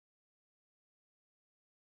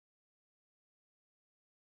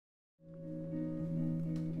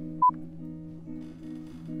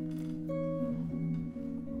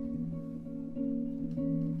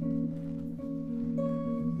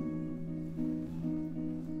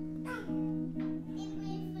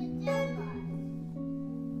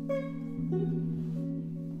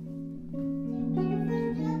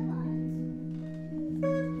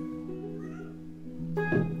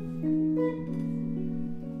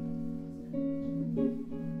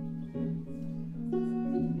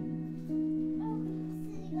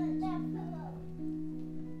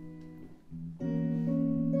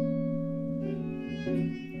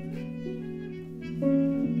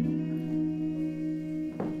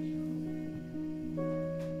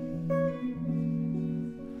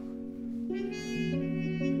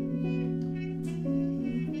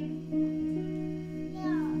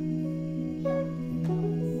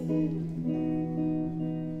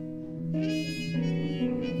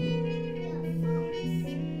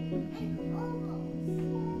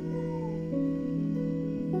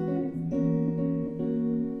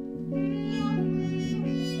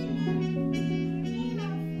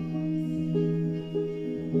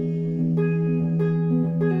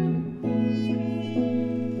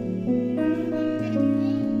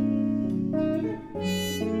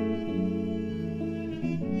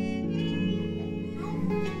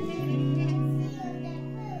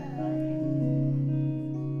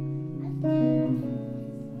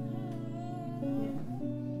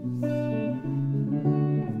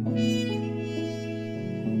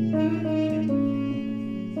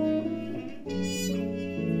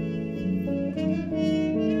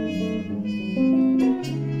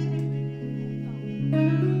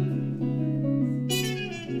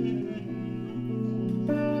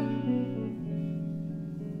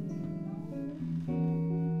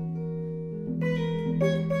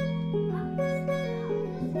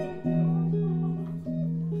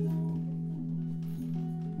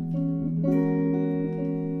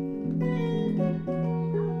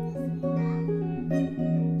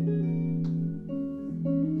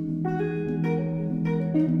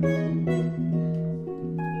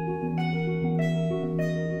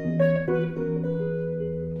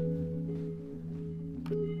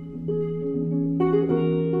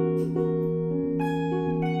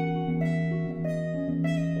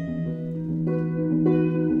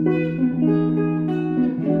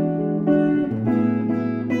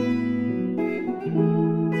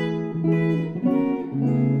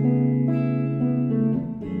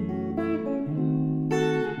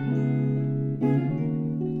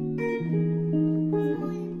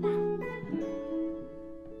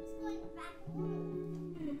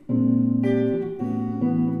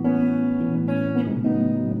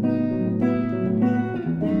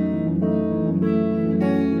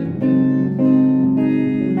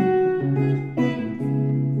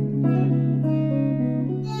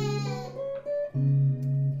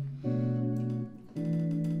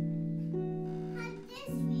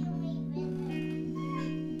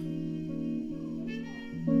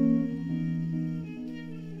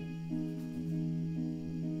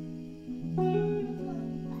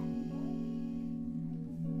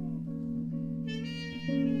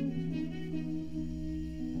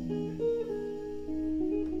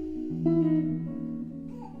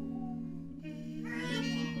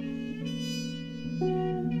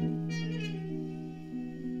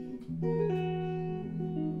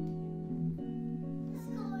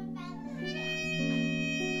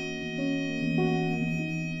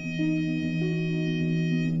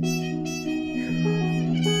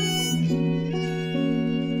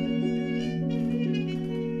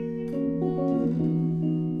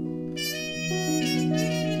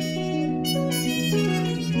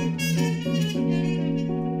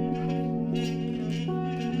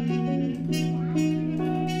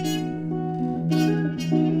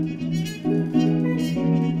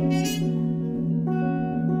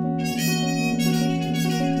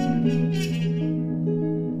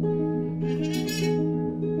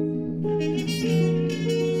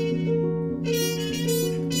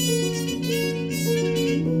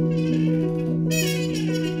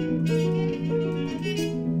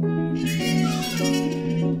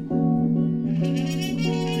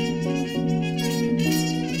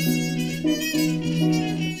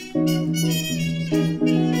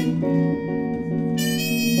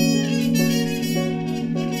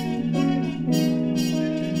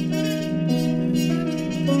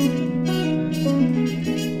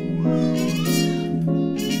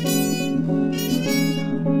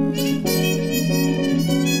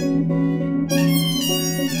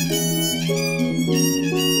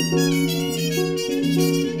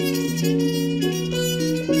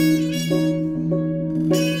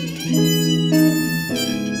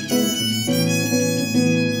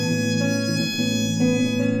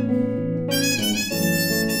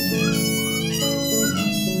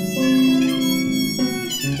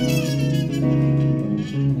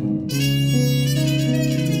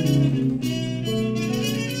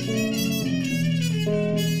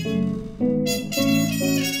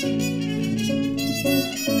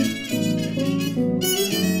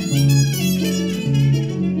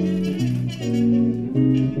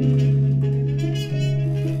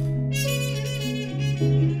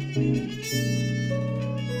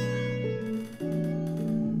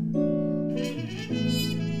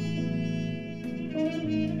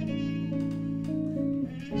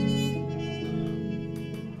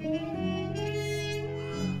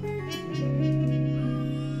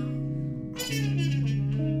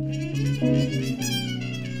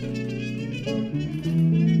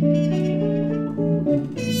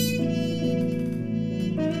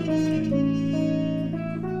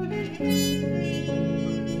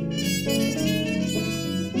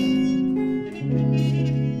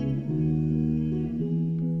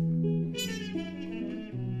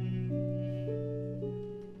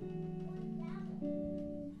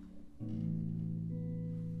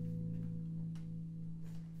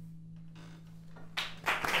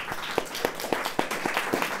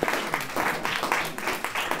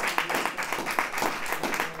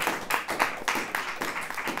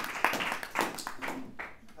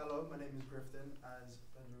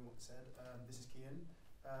This is Kian.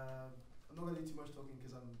 I'm not going to do too much talking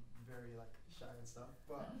because I'm very shy and stuff,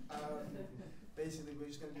 but basically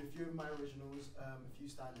we're just going to do a few of my originals, a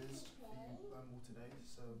few standards for you all today,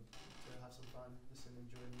 so to have some fun, listen,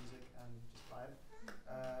 enjoy music and just vibe.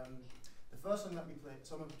 The first song that we played,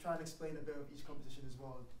 so I'm going to try and explain a bit of each composition as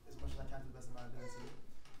well, as much as I can to the best of my ability.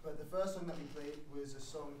 But the first song that we played was a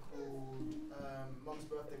song called Mom's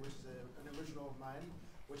Birthday, which is an original of mine,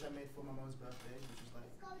 which I made for my mom's birthday, which was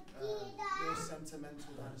real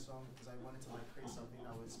sentimental kind of song because I wanted to create something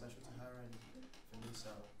that was special to her and for me.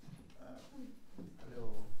 So a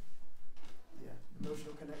little, yeah,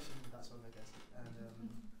 emotional connection with that song, I guess. And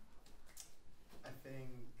I think,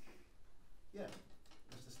 yeah,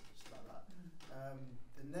 it's just like that.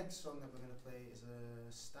 The next song that we're going to play is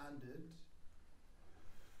a standard.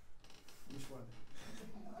 Which one?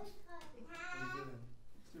 What are you doing?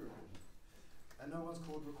 Another one's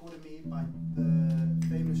called Recorded Me by the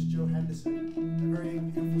famous Joe Henderson. A very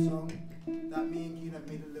beautiful song that me and Kian have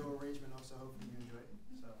made a little arrangement of, so hopefully you enjoy it.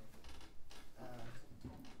 So,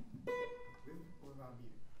 what about you?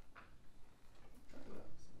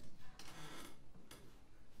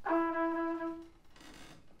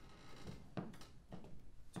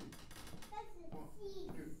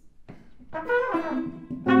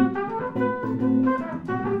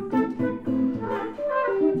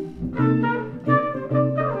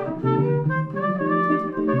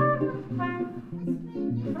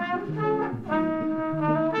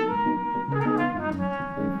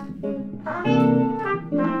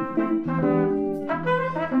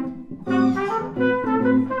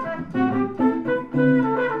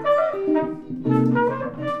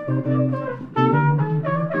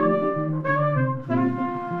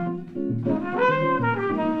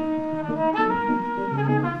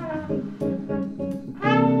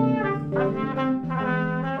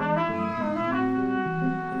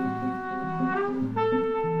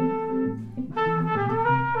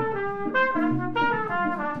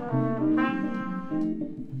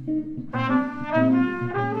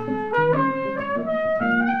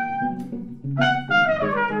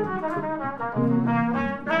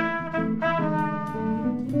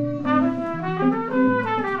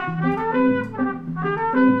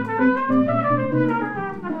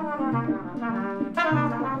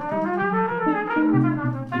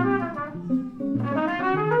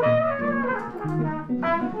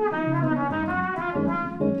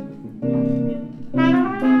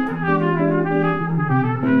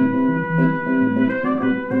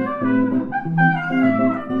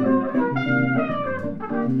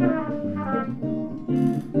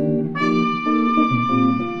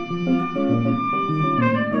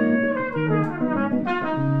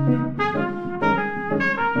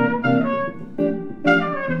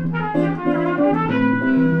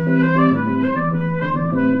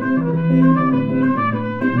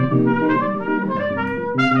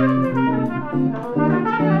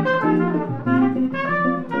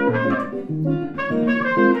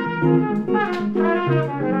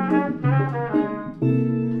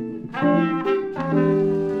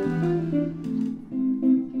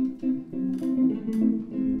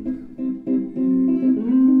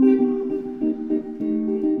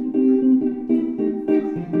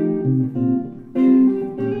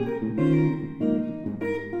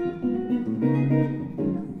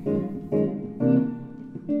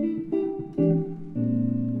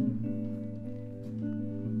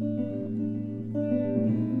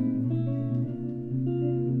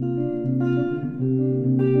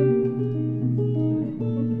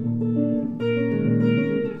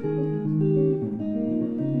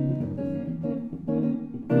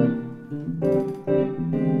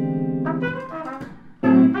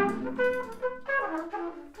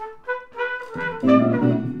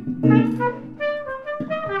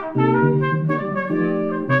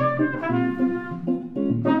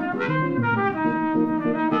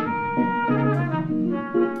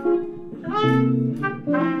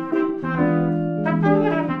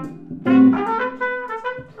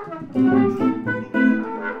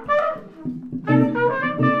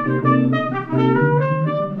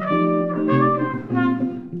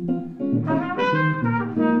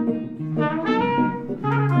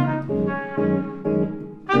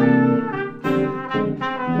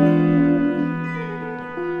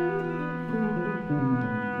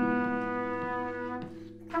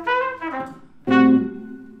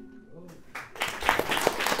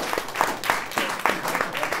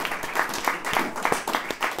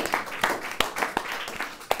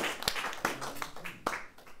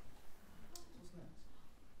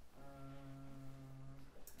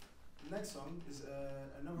 Next song is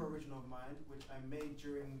another original of mine, which I made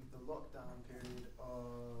during the lockdown period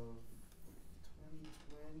of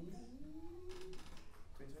 2020.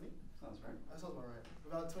 2020? Sounds right. That sounds about right.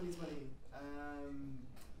 About 2020,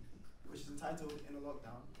 which is entitled In a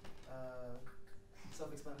Lockdown.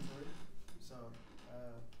 Self-explanatory. So,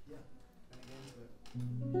 yeah, gonna get into it.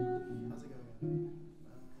 How's it going?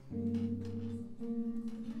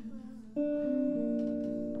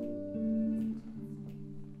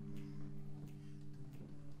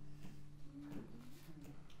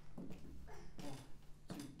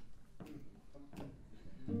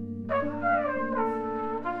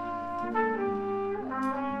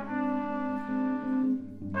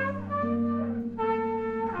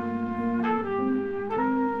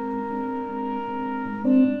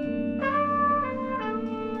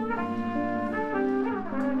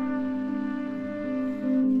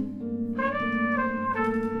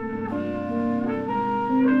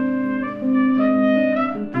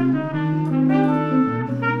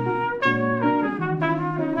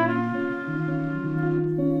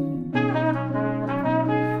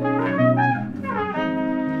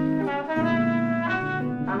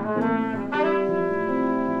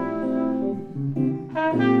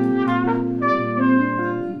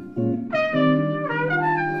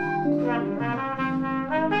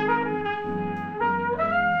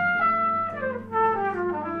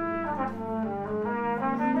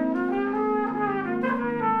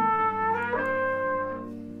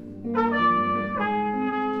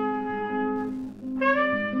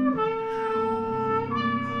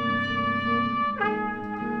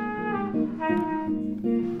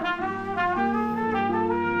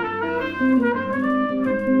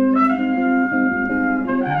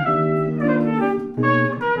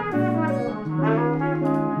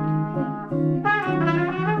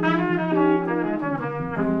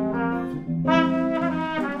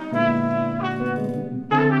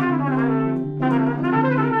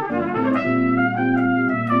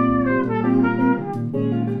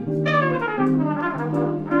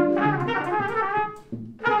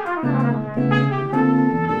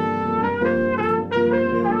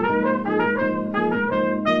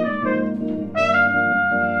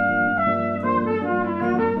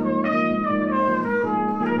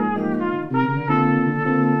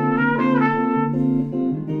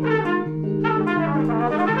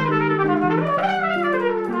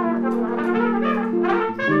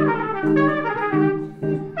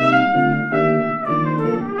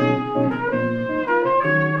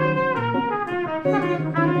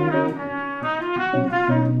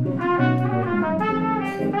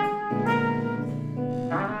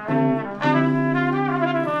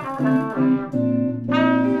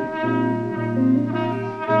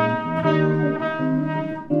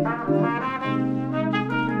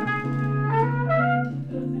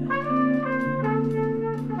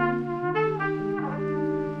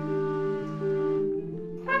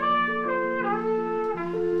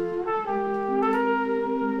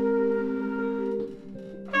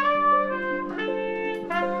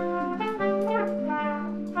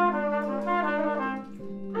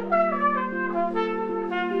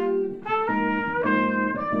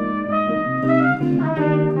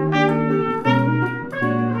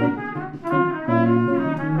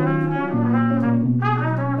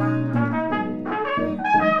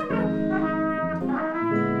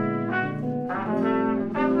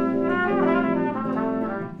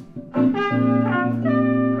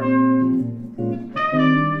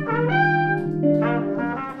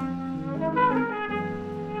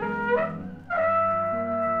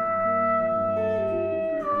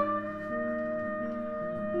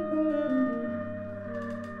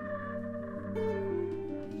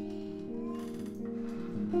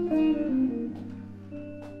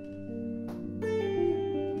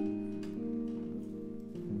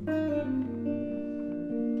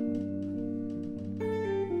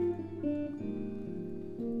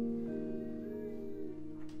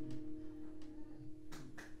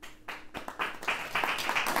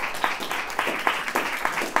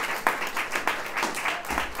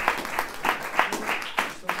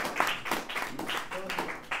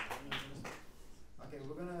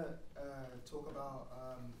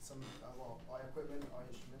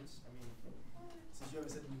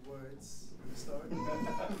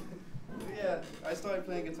 I started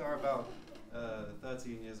playing guitar about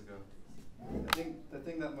 13 years ago. I think the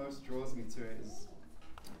thing that most draws me to it is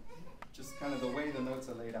just kind of the way the notes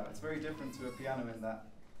are laid out. It's very different to a piano in that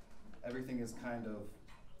everything is kind of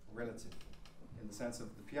relative, in the sense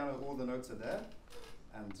of the piano, all the notes are there,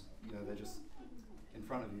 and they're just in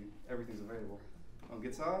front of you. Everything's available. On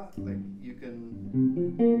guitar, like you can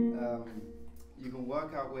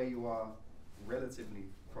work out where you are relatively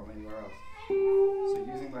from anywhere else. So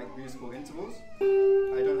using like musical intervals,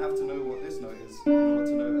 I don't have to know what this note is in order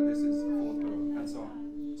to know that this is a fourth note, and so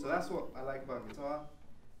on. So that's what I like about guitar.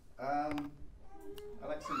 I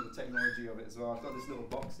like some of the technology of it as well. I've got this little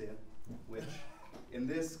box here, which in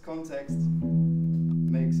this context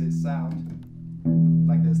makes it sound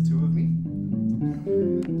like there's two of me.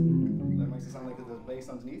 That makes it sound like there's bass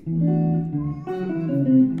underneath,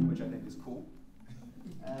 which I think is cool.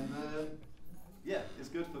 And yeah, it's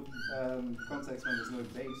good for context when there's no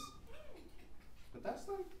bass. But that's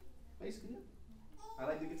like basically it. I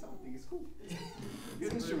like the guitar. I think it's cool.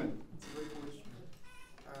 Good instrument. It's a very cool instrument.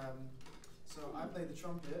 So I play the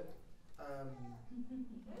trumpet.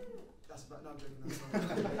 That's about, no, I'm joking.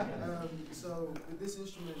 So with this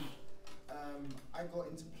instrument, I got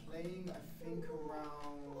into playing, I think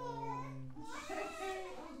around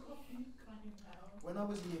when I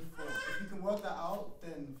was in year 4. If you can work that out,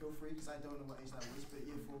 then feel free, because I don't know what age that was, but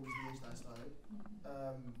year 4 was the age that I started.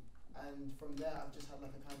 And from there, I've just had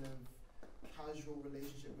like a kind of casual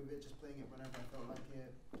relationship with it, just playing it whenever I felt like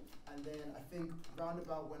it. And then I think round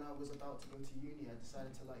about when I was about to go to uni, I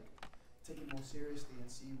decided to like take it more seriously and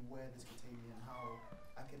see where this could take me and how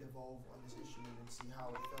I could evolve on this instrument and see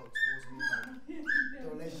how it felt towards me, like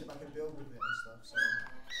the relationship I could build with it and stuff. So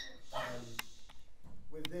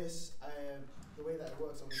with this, the way that it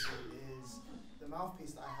works obviously is the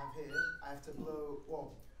mouthpiece that I have here, I have to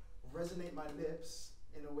resonate my lips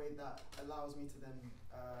in a way that allows me to then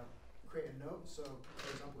create a note. So for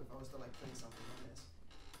example, if I was to like play something like this,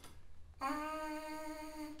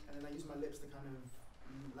 and then I use my lips lips to kind of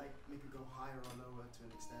like make it go higher or lower to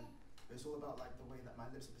an extent. But it's all about like the way that my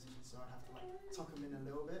lips are positioned, so I have to like tuck them in a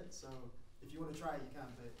little bit. So if you want to try it, you can,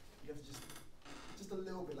 but you have to just a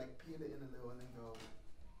little bit, like peel it in a little and then go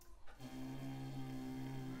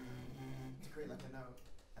to create like a note.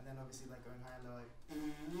 And then obviously like going high and low, like,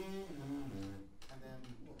 and then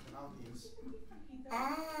the mouthpiece.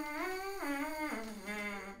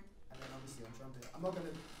 And then obviously on trumpet. I'm not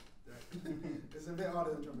gonna do it. It's a bit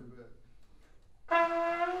harder than trumpet, but.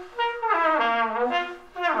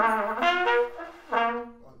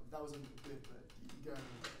 Well, that wasn't good, but you go.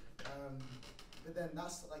 But then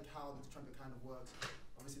that's like how the trumpet kind of works.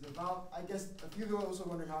 Obviously the valve, I guess a few people are also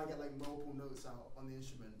wondering how I get like multiple notes out on the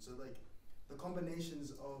instrument. So like the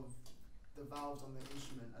combinations of the valves on the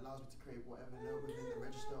instrument allows me to create whatever note within the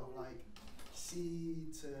register of like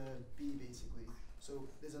C to B basically.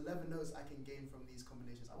 So there's 11 notes I can gain from these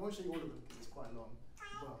combinations. I won't show you all of them because it's quite long,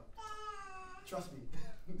 but trust me.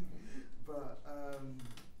 But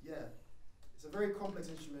yeah, it's a very complex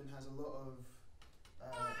instrument, has a lot of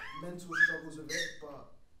mental struggles with it,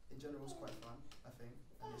 but in general it's quite fun, I think.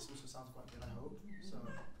 And this also sounds quite good, I hope. So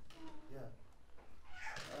yeah.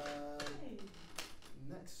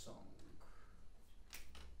 Next song.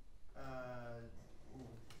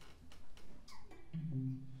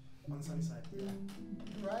 On the sunny side. Yeah.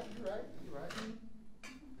 You're right. You're like a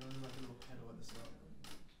little pedal at the start.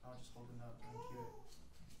 I'll just hold the note and cue it.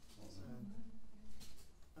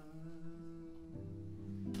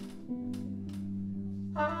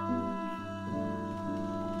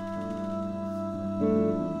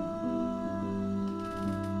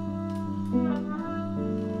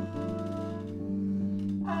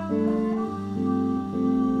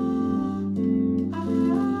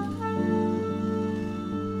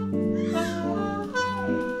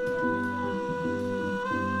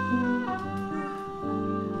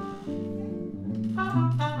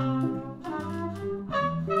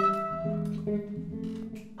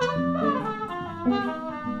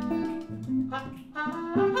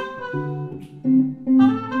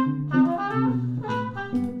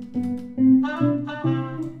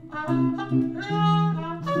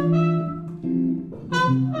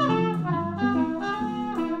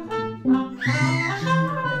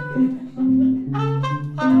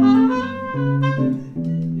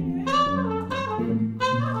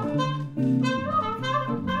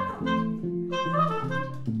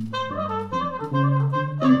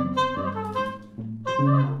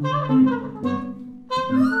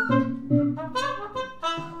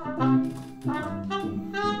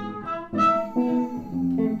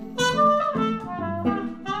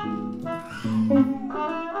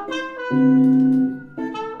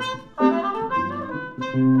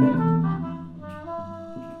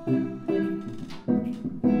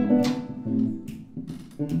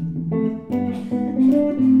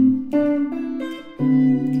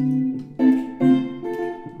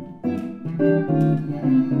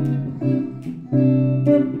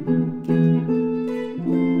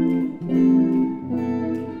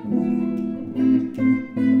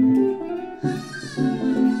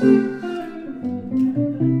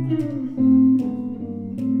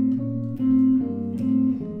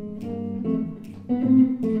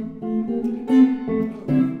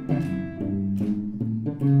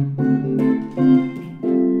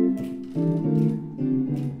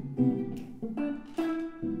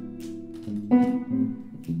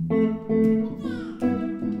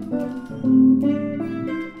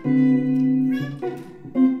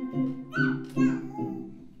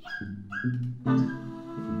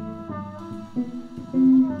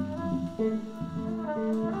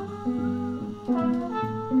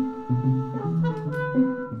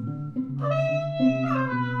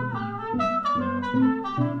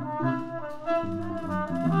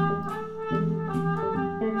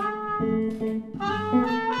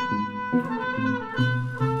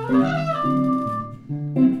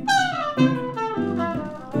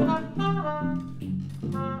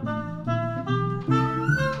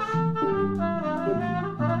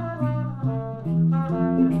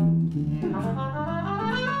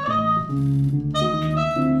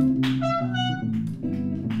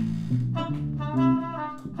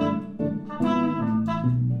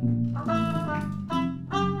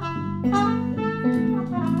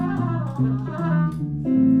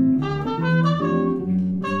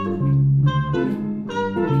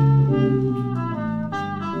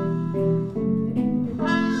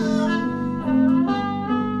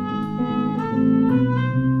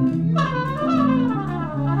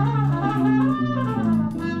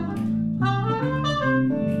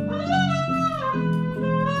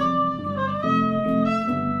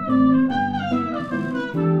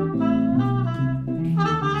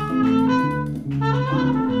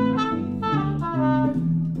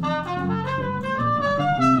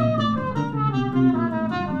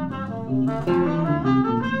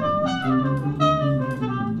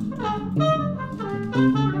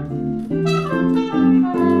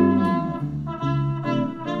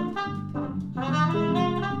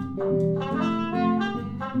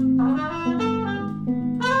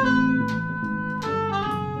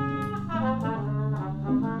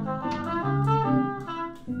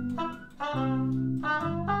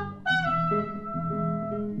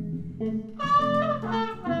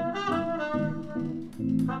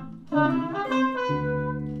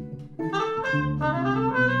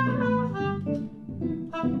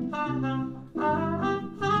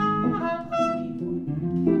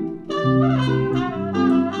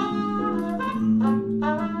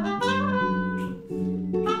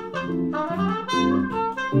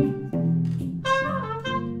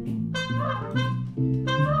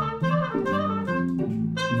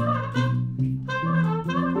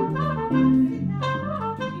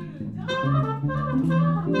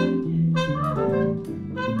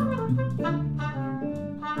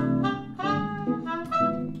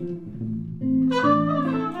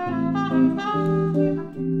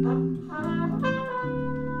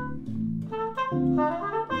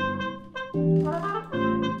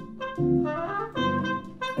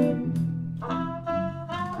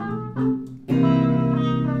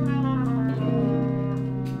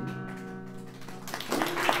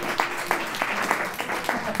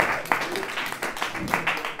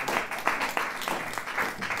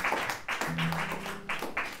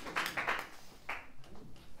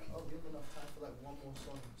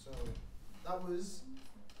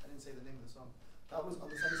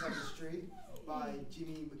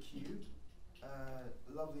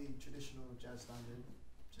 Lovely traditional jazz standard,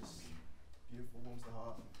 just beautiful, warms the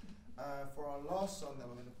heart. For our last song that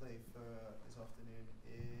we're going to play for this afternoon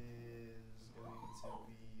is going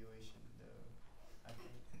to be Ocean, I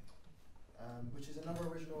think, which is another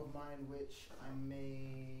original of mine, which I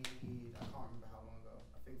made, I can't remember how long ago,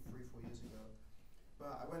 I think 3-4 years ago.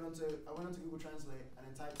 But I went onto Google Translate and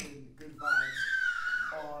then typed in "good vibes"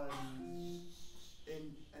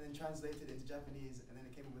 and then translated it into Japanese, and then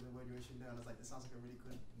it came up with the word Yoshindo, and I was like, this sounds like a really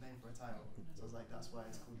good name for a title. So I was like, that's why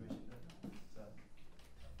it's called Yoshindo. So,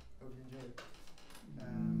 hope you enjoy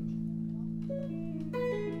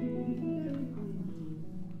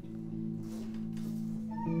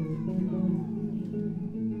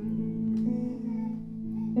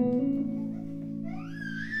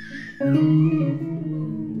it.